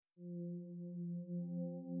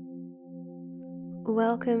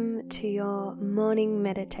Welcome to your morning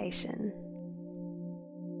meditation.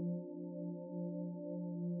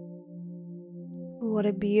 What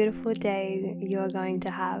a beautiful day you're going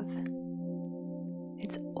to have.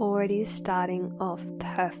 It's already starting off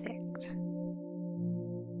perfect.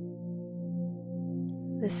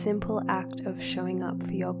 The simple act of showing up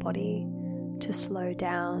for your body to slow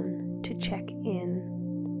down, to check in,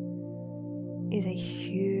 is a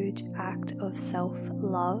huge act of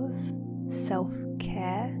self-love,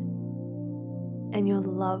 self-care, and your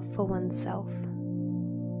love for oneself.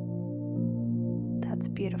 That's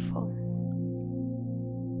beautiful.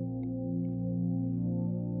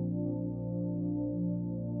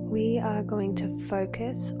 We are going to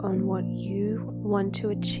focus on what you want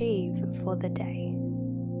to achieve for the day.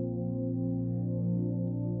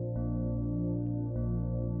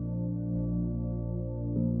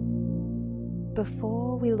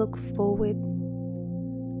 Before we look forward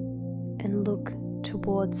and look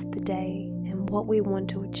towards the day and what we want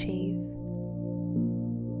to achieve,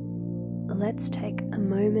 let's take a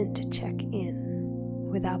moment to check in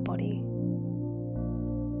with our body.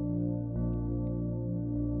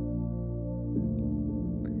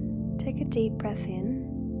 Take a deep breath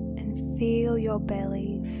in and feel your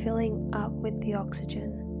belly filling up with the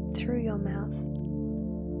oxygen through your mouth.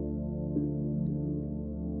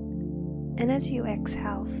 And as you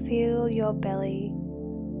exhale, feel your belly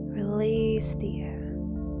release the air.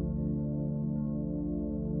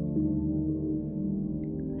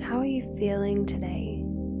 How are you feeling today?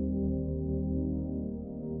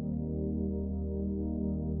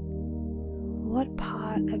 What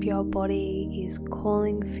part of your body is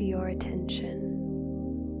calling for your attention?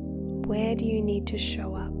 Where do you need to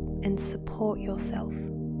show up and support yourself?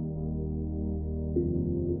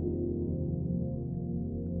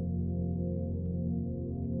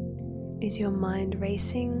 Is your mind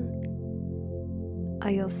racing?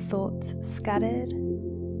 Are your thoughts scattered?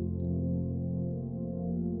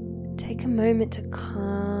 Take a moment to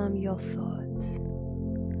calm your thoughts.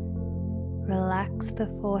 Relax the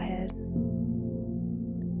forehead.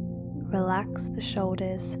 Relax the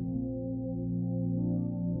shoulders.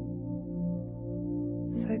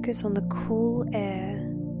 Focus on the cool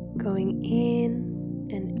air going in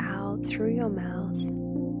and out through your mouth.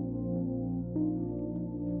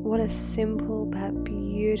 What a simple but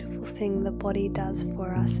beautiful thing the body does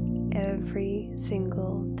for us every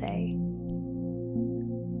single day.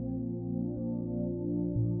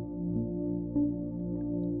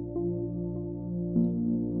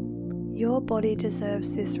 Your body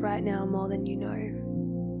deserves this right now more than you know.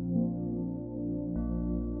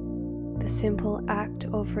 The simple act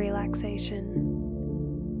of relaxation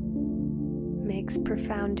makes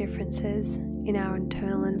profound differences in our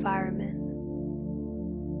internal environment.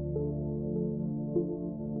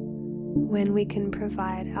 When we can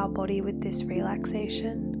provide our body with this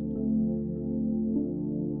relaxation,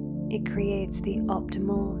 it creates the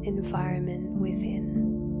optimal environment within.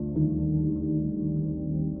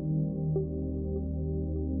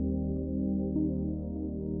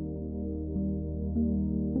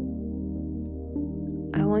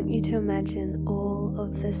 I want you to imagine all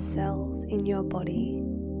of the cells in your body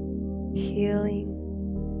healing,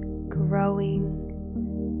 growing,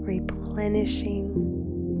 replenishing.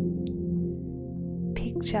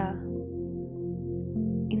 Picture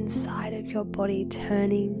inside of your body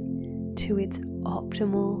turning to its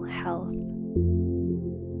optimal health.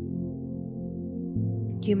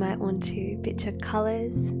 You might want to picture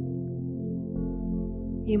colors.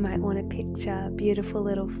 You might want to picture beautiful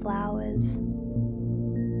little flowers.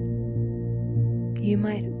 You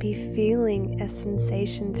might be feeling a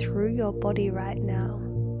sensation through your body right now.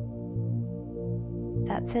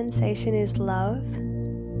 That sensation is love.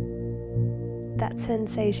 That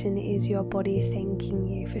sensation is your body thanking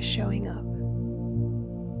you for showing up.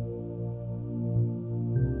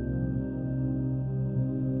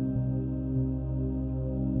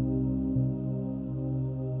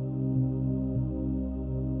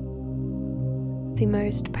 The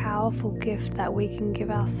most powerful gift that we can give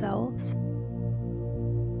ourselves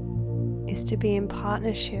is to be in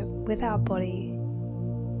partnership with our body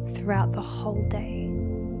throughout the whole day.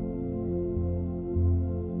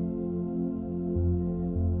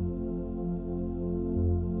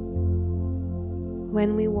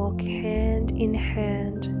 When we walk hand in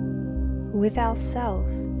hand with ourself,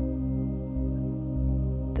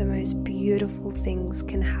 the most beautiful things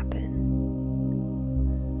can happen.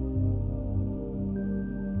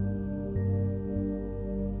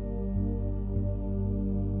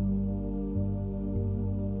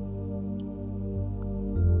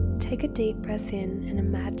 Take a deep breath in and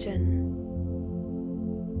imagine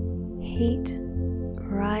heat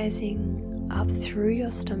rising up through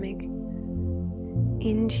your stomach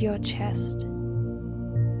into your chest.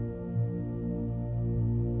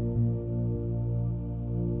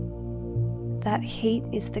 That heat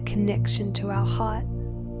is the connection to our heart.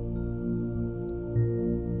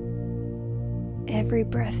 Every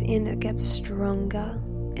breath in, it gets stronger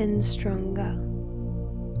and stronger.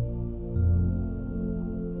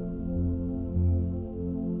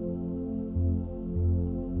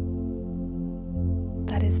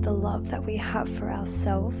 That is the love that we have for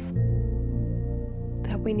ourselves,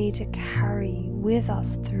 that we need to carry with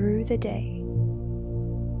us through the day.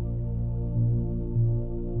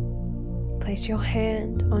 Place your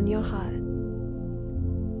hand on your heart.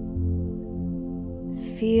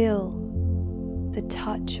 Feel the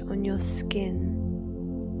touch on your skin.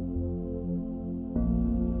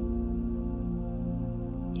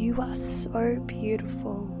 You are so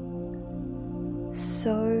beautiful,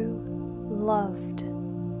 so loved,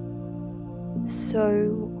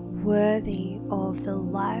 so worthy of the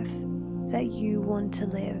life that you want to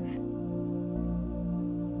live.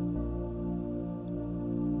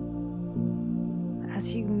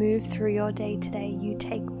 As you move through your day today, you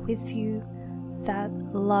take with you that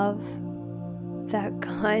love, that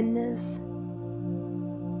kindness.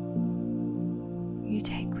 You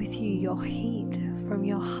take with you your heat from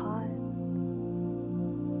your heart,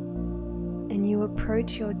 and you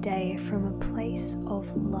approach your day from a place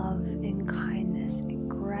of love and kindness and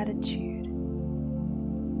gratitude.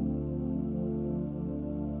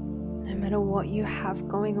 No matter what you have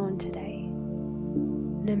going on today,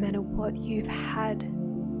 no matter what you've had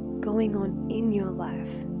going on in your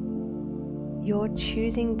life, you're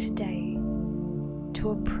choosing today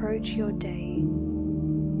to approach your day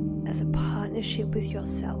as a partnership with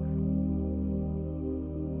yourself.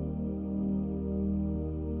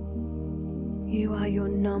 You are your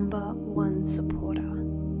number one supporter.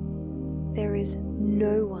 There is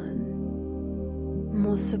no one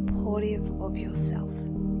more supportive of yourself.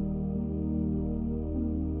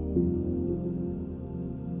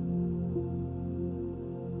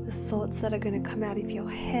 The thoughts that are going to come out of your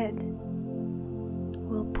head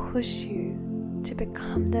will push you to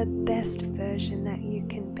become the best version that you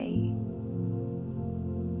can be.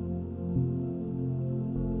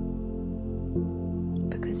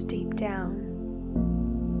 Because deep down,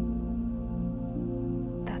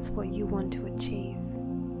 that's what you want to achieve.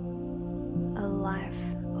 A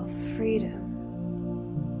life of freedom,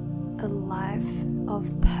 a life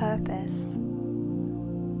of purpose,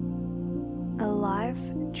 a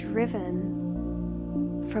life driven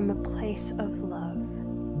from a place of love.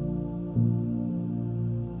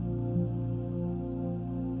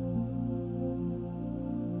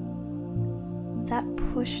 That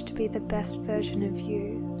push to be the best version of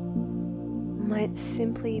you might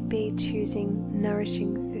simply be choosing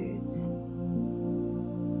nourishing foods.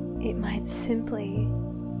 It might simply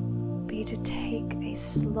be to take a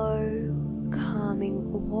slow,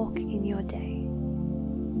 calming walk in your day.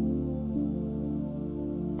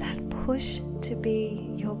 That push to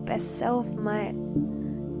be your best self might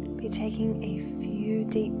be taking a few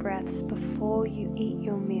deep breaths before you eat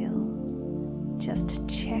your meal, just to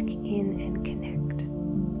check in and connect.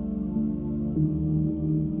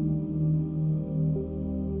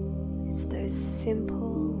 It's those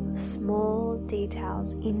simple, small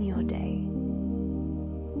details in your day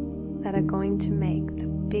that are going to make the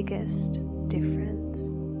biggest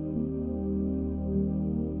difference.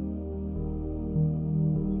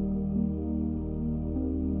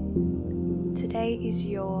 Today is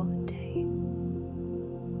your day.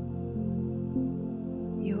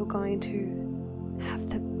 You are going to have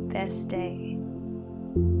the best day.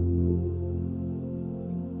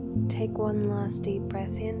 Take one last deep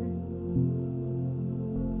breath in.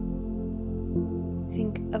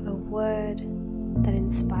 Think of a word that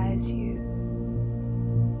inspires you.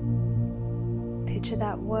 Picture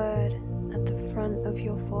that word at the front of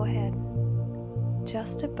your forehead,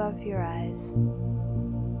 just above your eyes.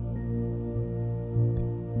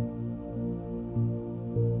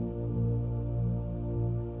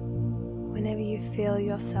 Whenever you feel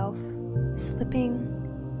yourself slipping,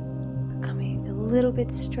 becoming a little bit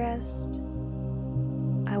stressed,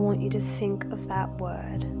 I want you to think of that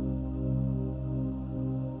word.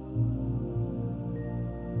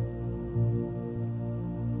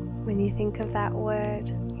 When you think of that word,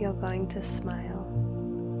 you're going to smile.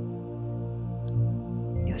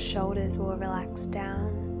 Your shoulders will relax down,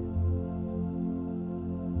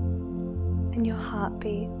 and your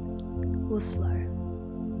heartbeat will slow.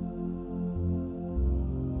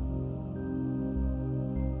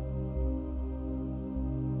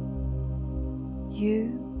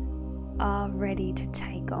 You are ready to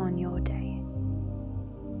take on your day.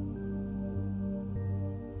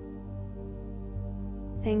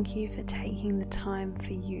 Thank you for taking the time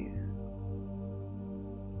for you.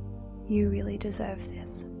 You really deserve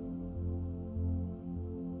this.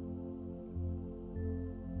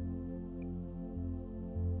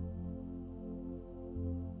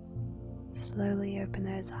 Slowly open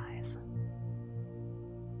those eyes.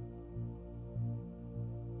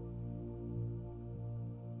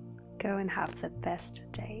 Go and have the best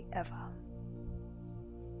day ever.